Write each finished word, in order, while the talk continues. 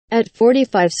At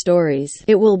 45 stories,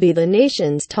 it will be the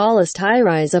nation's tallest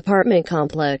high-rise apartment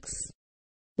complex.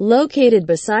 Located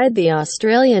beside the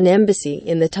Australian Embassy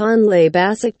in the Tonle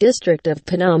Bassac district of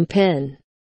Phnom Penh.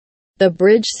 The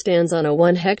bridge stands on a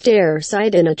 1-hectare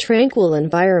site in a tranquil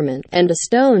environment, and a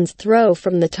stone's throw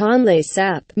from the Tonle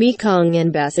Sap, Mekong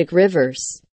and Bassac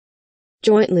rivers.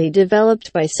 Jointly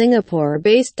developed by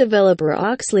Singapore-based developer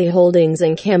Oxley Holdings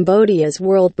and Cambodia's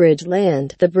World Bridge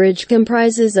Land, the bridge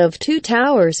comprises of 2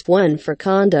 towers, one for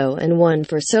condo and one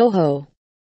for Soho.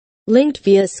 Linked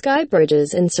via sky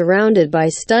bridges and surrounded by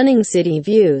stunning city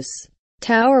views.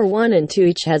 Tower 1 and 2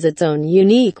 each has its own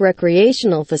unique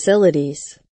recreational facilities.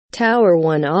 Tower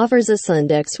 1 offers a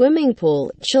sundeck swimming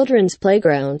pool, children's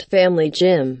playground, family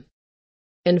gym,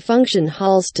 and function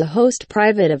halls to host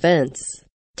private events.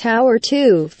 Tower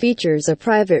 2 features a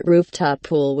private rooftop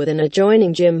pool with an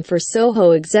adjoining gym for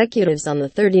Soho executives on the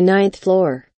 39th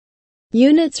floor.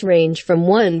 Units range from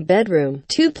 1-bedroom,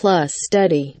 2+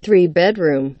 study,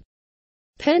 3-bedroom,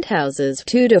 penthouses,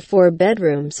 2 to 4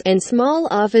 bedrooms, and small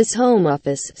home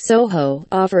office, Soho,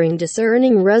 offering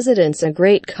discerning residents a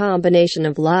great combination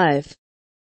of live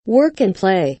work and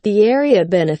play. The area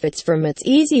benefits from its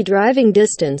easy driving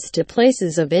distance to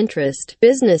places of interest,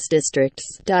 business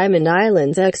districts, Diamond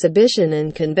Islands Exhibition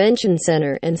and Convention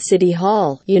Center, and City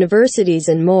Hall, universities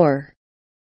and more.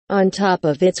 On top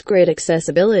of its great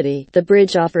accessibility, the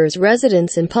bridge offers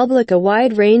residents and public a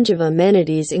wide range of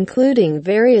amenities including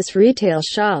various retail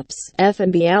shops,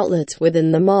 F&B outlets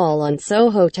within the mall on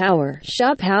Soho Tower,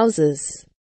 shop houses,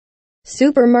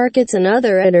 supermarkets and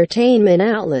other entertainment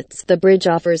outlets. The bridge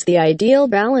offers the ideal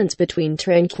balance between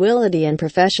tranquility and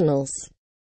professionals.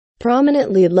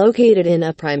 Prominently located in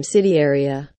a prime city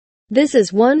area, this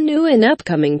is one new and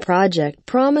upcoming project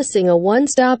promising a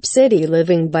one-stop city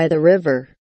living by the river.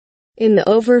 In the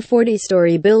over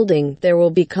 40-story building, there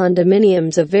will be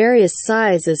condominiums of various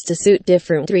sizes to suit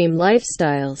different dream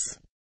lifestyles.